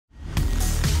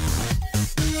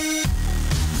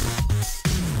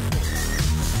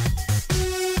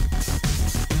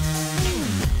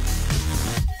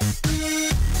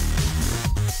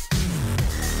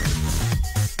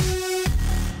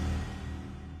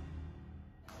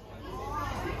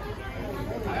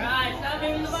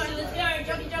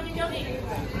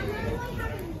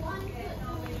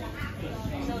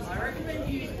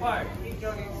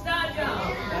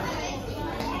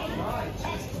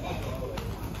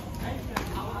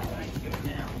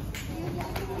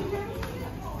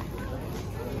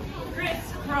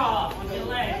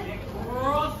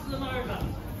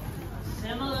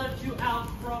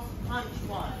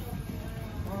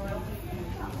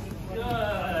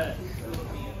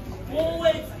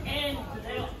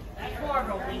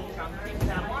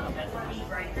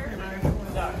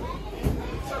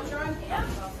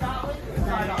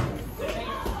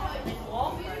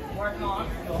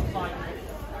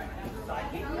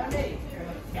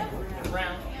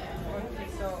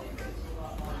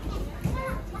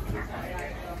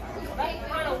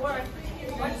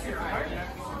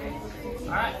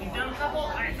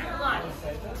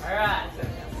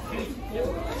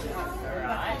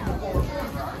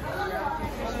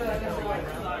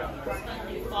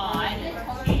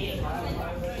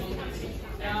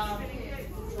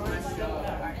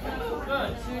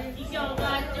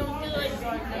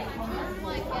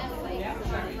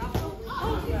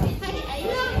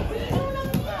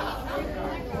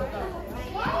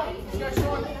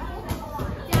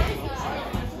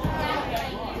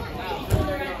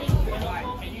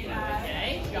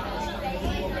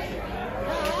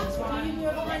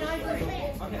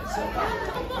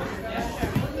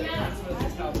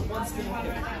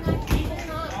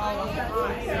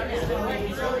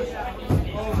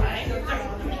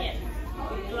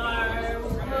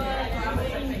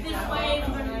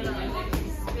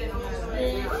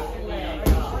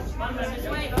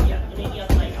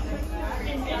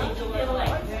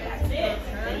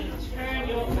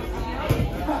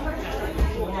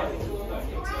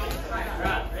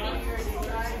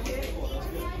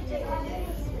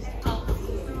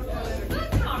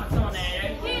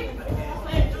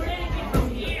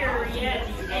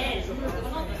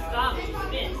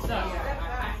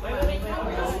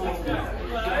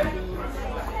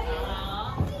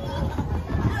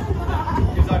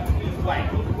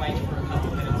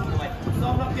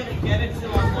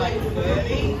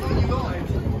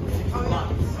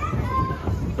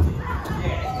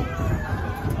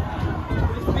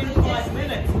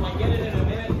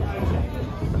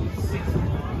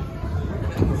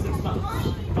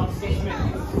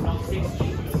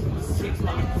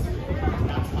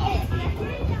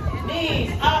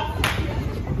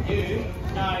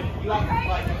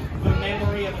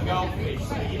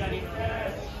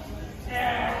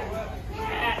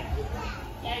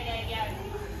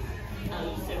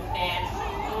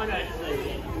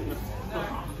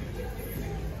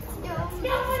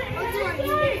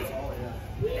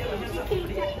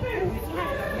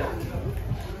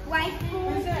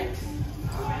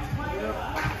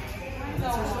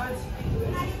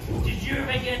Did you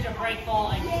ever get to break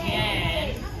ball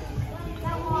again?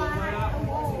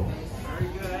 Very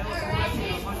good.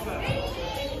 Much better.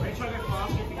 Right, try to get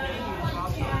faster if you can.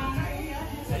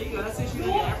 There you go. That's the issue you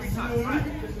get every time. Right?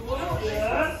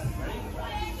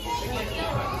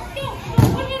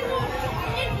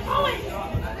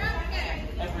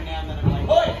 Every now and then I'm like,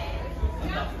 oi!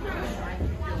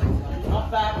 Not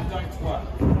bad, but don't twerk.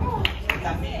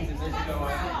 That means is as you go over.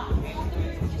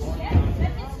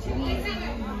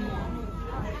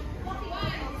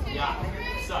 Yeah.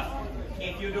 So,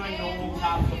 if you're doing normal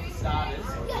taps with the starters,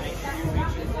 make sure you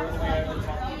reach it all the way over the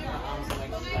top of your arms and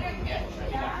legs straight. Yeah,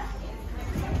 straight down.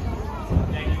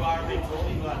 Now you are a bit tall,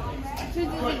 you got things.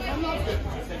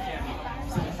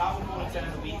 So the top of the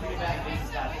center, the weak thing about it is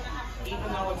that even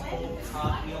though it's called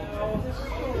cartwheel,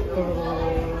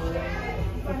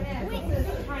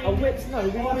 Oh, whips? No, we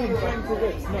want to train for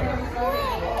whips. No.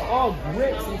 Oh,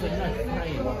 grips is a no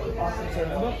train. So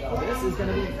remember, this is going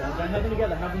to be, don't have them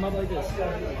together, have them up like this.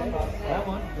 That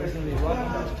one, there's going to be right on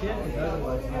each chin, and goes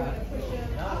like that.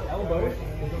 Elbow.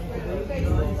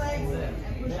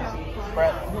 Now,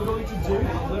 we're going to do a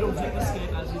little dip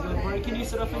escape as we go. Brody, can you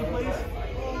sit up for me, please?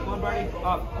 Come on, Brody.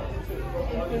 Up.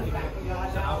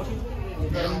 Out. What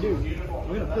we're going to do,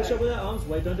 we're going to push up with our arms.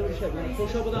 Wait, don't do it yet. We're going to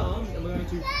push up with our arms, and we're going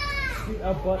to scoot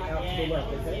our butt out to the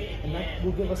left, okay? And that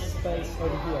will give us space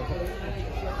over here, okay?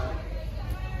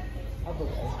 Other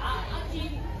way.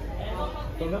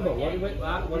 So remember, what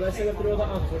did I say we have to do with our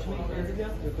arms? Watch me, hands are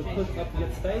down. We have to push up to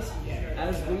get space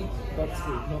as we butt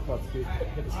scoot, not butt scoot,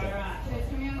 hip escape.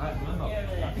 Alright, remember,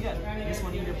 don't forget, this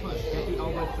one you need to push. Get the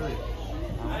elbow through.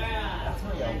 That's my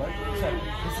elbow. So,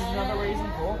 this is another reason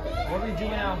for what do we do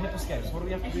in our hip escapes? What do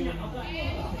we have to do when I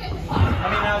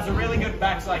mean, that was a really good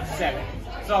backside step.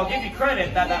 So I'll give you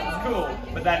credit that that was cool,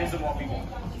 but that isn't what we want.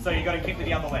 So you've got to kick to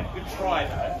the other leg. Good try,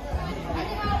 though.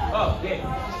 Oh, yeah.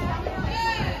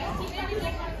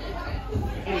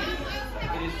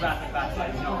 It is rapid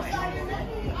backside 9.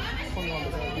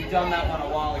 We've done that one a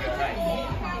while ago, hey?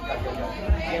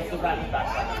 Yes, the rapid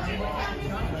backside.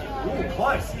 Ooh,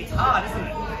 close. It's hard, isn't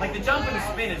it? Like the jump and the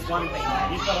spin is one thing.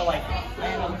 You've got to like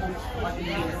the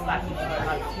knees back into the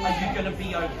hip. Are you going to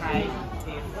be okay?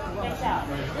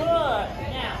 Good.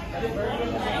 Now,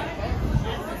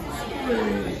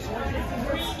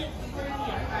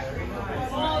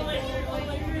 all the way through, all the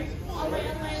way through, all the way,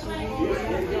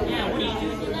 Now, what do you do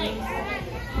with your legs?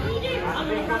 What do you do? I'm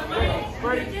going to run away.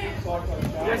 Brody, you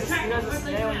guys are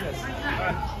nailing this.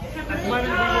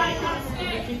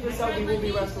 If we keep this up, we will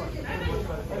be wrestling. Yeah,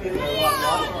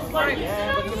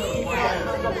 but keep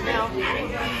it now.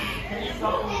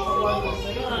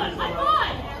 High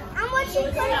five! I'm watching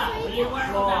Will you work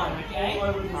on that, okay?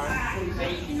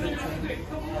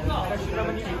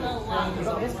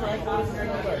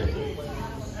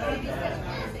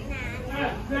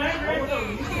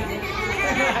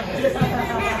 Is that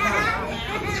correct?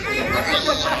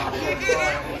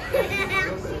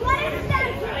 What is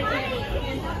that?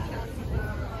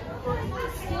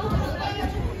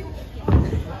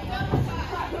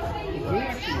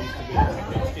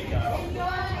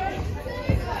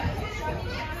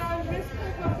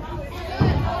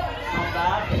 Not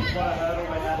bad, but what I heard all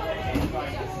the way out of there, it's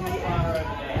too far over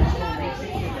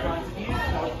there.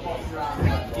 You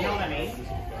know what I mean?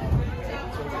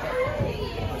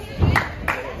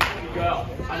 Girl,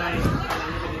 I know you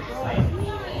need to say it.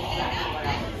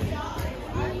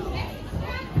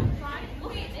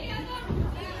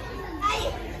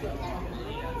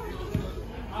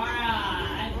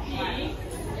 Alright,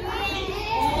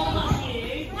 all of you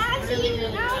really,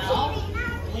 really well.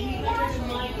 When you go to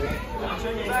my group, Don't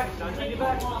turn your back. Don't turn your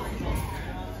back.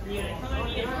 you're going to come over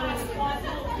here and let's do it.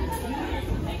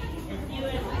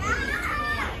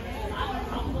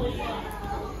 I'll pull you up.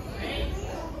 Ready?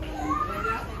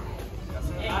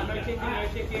 No kicking, no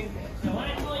kicking. So when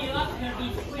I pull you up, it's going to be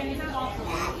as quick as possible.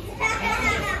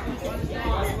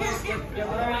 Get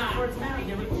ready for it now.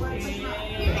 Get ready for it.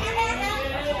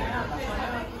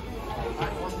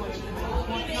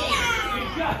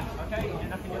 Okay, you're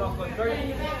knocking it off.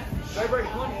 Go, Brady,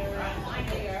 come on.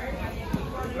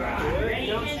 Ready?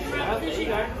 Jump. Hands There around you position.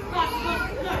 go. Cross,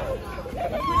 go.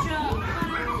 Push up.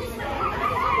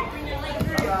 Bring that leg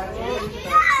through.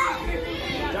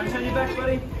 Don't turn your back,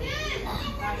 buddy.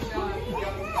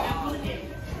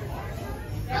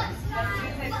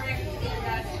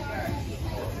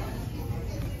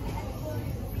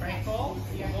 Right, ball.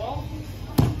 Ball.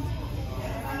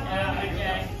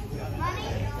 Okay.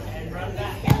 And run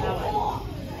back.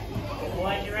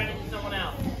 Why you run into someone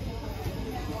else?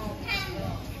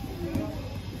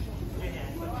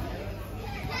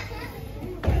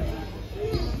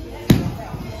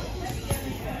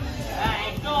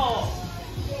 Alright, go.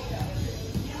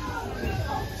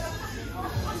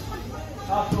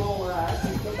 After all that,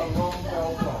 you took a long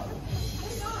belt off.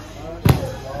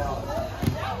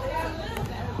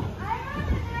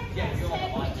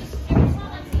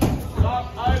 Stop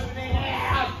opening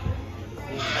out!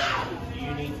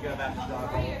 You need to go back to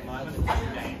dive roll at the moment. It's too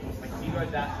dangerous. Like if you go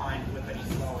that high and flip any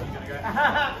slower, you're gonna go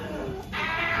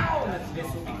ow! This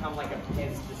will become like a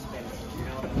Pez dispenser. You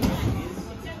know what a Pez is?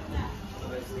 So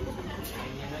those things with the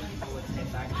candy in it, you pull its head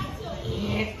back, and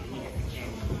you get the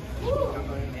candy.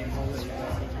 And hold it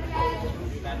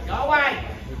down. Go away!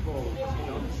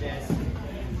 Yes.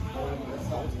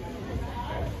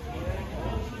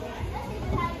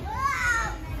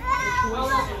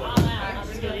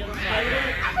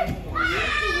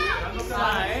 So,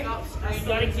 you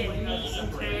gotta get me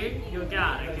into your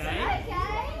guard, okay?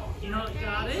 You know what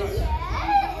guard is?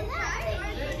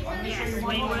 Yes,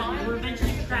 we'll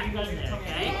eventually crack in there,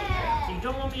 okay? So you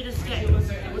don't want me to escape.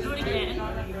 We'll do it again.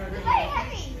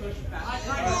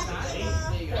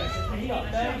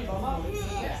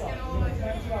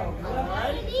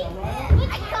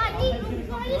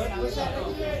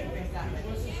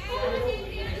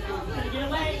 Get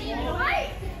away! Get away!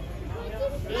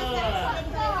 Good.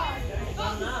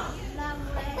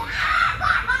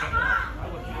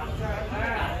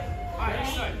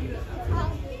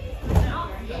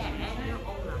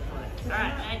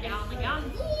 Alright, and down the gun.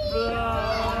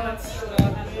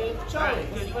 Charlie,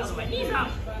 good. Other way. Knees up.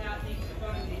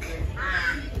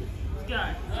 Let's go.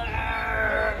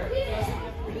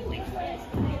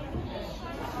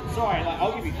 Sorry, like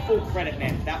I'll give you full credit,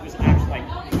 man. That was actually like,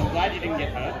 I'm glad you didn't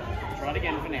get hurt. Try it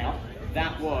again for now.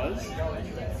 That was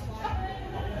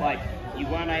like you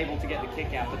weren't able to get the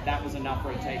kick out, but that was enough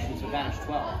rotation to vanish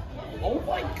 12. Oh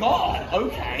my god,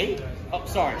 okay. Oh,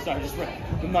 sorry, just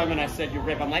the moment I said your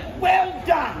rib, I'm like, well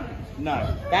done!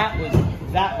 No, that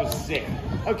was sick.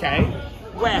 Okay,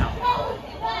 wow.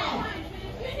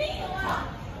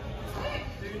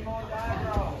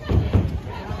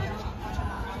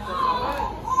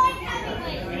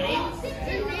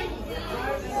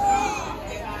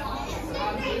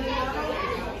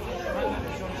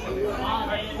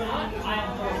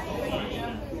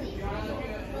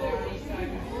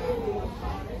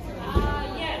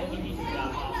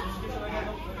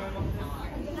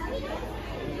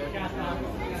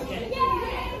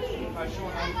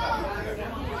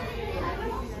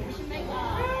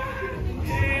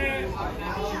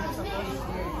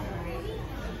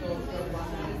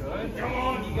 Come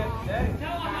on, you get there.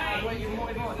 Wait, you more.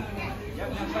 Yep,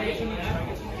 now try to get your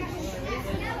knees.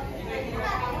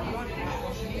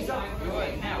 Knees up. Good.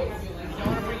 Now, you don't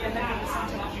want to bring your head to the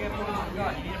center because you have to hold your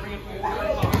gut. You need to bring it forward.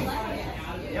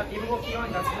 Yep, even more key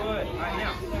on. That's good. Alright,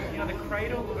 now, you know the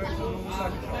cradle will go to the normal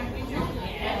side control. Good.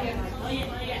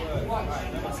 Alright,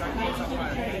 let's start with the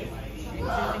higher. Okay? You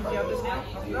can think the others now.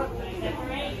 After that.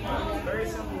 It's very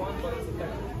simple one, but it's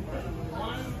effective.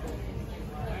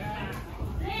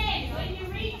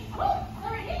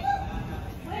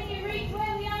 When you reach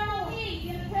where we are all week,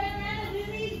 you're going to turn around and do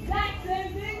the exact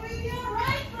same thing with your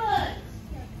right foot.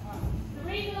 The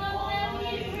reason I'm allowing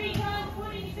you 3 times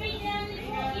putting your feet down is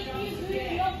what if you lose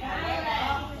your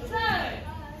balance. So,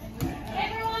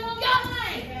 everyone on the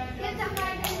line, get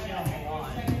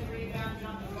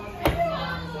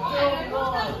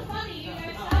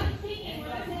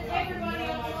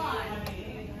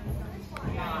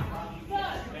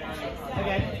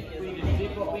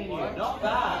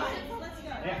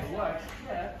works.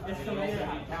 Yeah. It's the main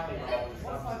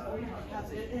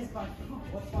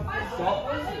Scott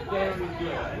was very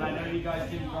good, and I know you guys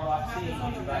didn't grow up seeing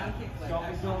him, but Scott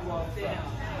was doing well stuff.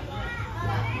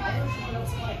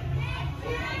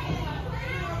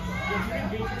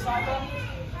 Did you beat the cycle?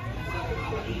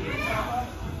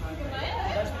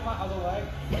 That's my other leg.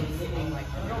 I'm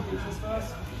going to do this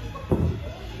first.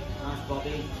 Nice,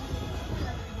 Bobby.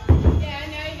 Yeah,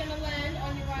 now you're going to land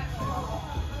on your right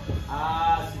leg.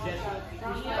 Suggestion.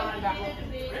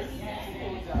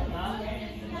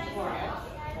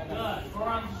 Good.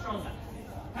 Forearms are stronger.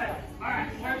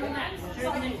 Alright, work on that. Do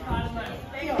the next part of the motion.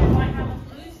 If I have a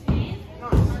loose hand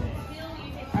until you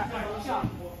hit the start.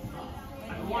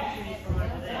 I'm watching it from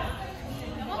over there.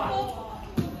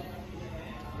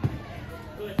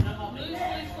 Good.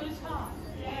 Loose hard.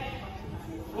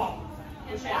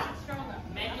 Push out.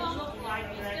 Make it look like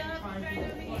you're actually trying to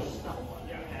push something.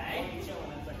 Okay?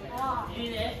 Do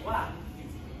this. Wow.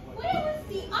 Where was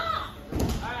the arm?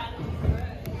 Alright.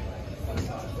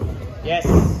 Yes,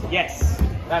 yes,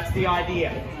 that's the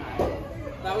idea.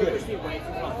 That would push me away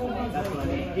from That's what I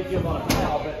mean. Gives you a lot of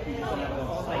power, but you just don't have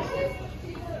enough space.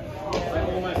 I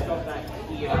almost got that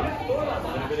here. A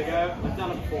little bit ago. I've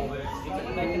done it before, but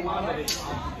it's taken one, but it's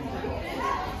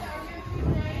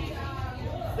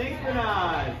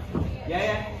synchronize.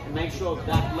 Yeah, and make sure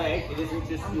that leg, it isn't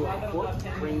just your foot,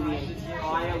 bring the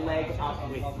entire leg up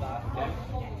with you. Okay?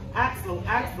 Axel,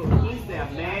 he's there,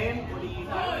 man. What are you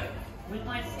doing? With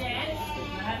my stance,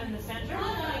 I have in the center.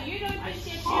 No, you don't I push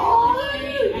shift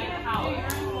it. and power.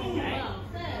 Okay?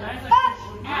 So as I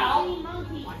push out,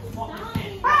 I swap my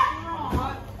stance.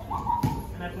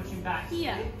 And I push him back.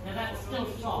 Here. Now that's still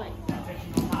soft. That's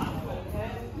actually not hard.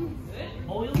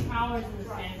 All your power is in the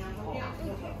stance.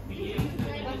 For you,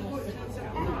 okay? You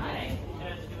don't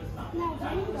have to do as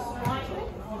much.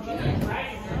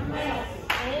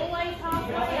 Always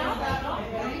halfway up.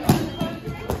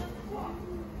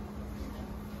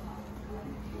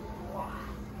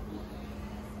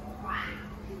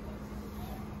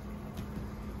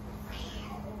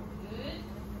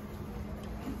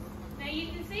 You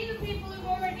can see the people who've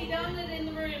already done it in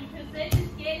the room because they're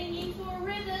just getting into a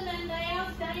rhythm and they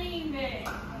are staying there.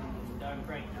 Don't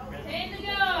break. 10 to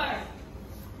go.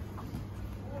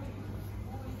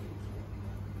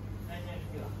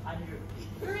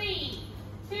 3,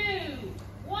 2,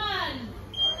 1.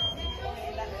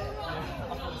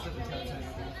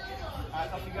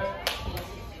 Off you go.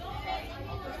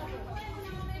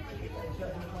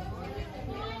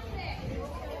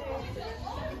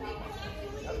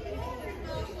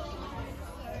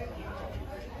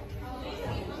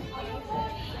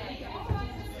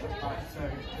 So, a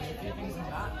few things in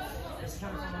that. This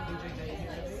comes from a BJJ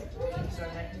community, so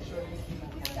making sure you keep in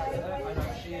contact with her. I know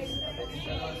she is a bit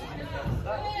internalized when it comes to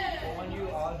that, but when you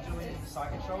are doing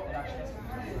side control, it actually has to be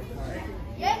really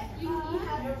Yes, you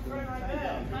have.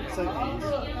 So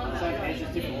it's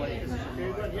just different ways.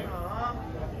 Very good,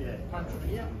 yeah. Punch from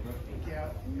here, kick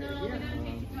out No, we here. don't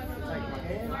get you touch on. Take my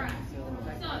hand, Alright.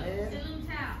 take So, my hand, still in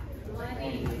towel. Right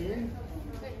take here. my hand.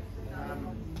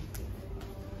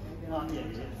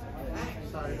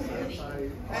 So, I'm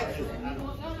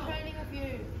training with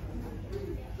you.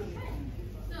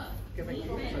 So, go back here,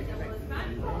 so go back back.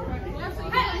 to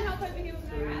Caitlin, help over here with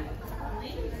her.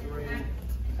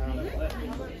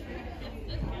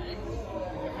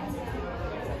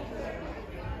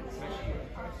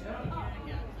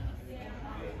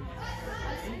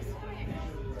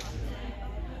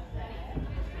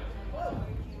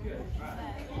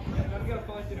 I've got to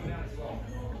follow through the mount as well.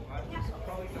 Right? So I'm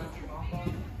probably going to jump on.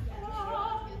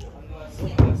 Unless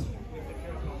with the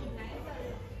curve on.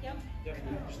 Yep.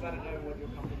 Just let it know what you're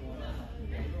comfortable with.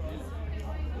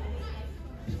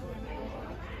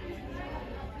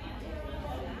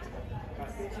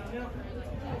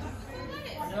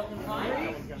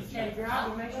 You can grab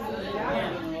and make sure that it's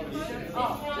down.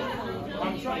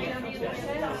 I'm trying to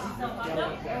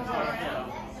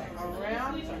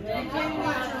around.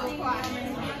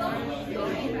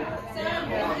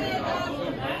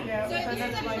 So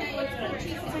that's like,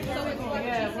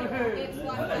 This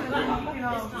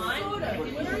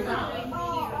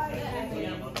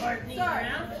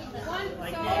time, one,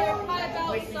 so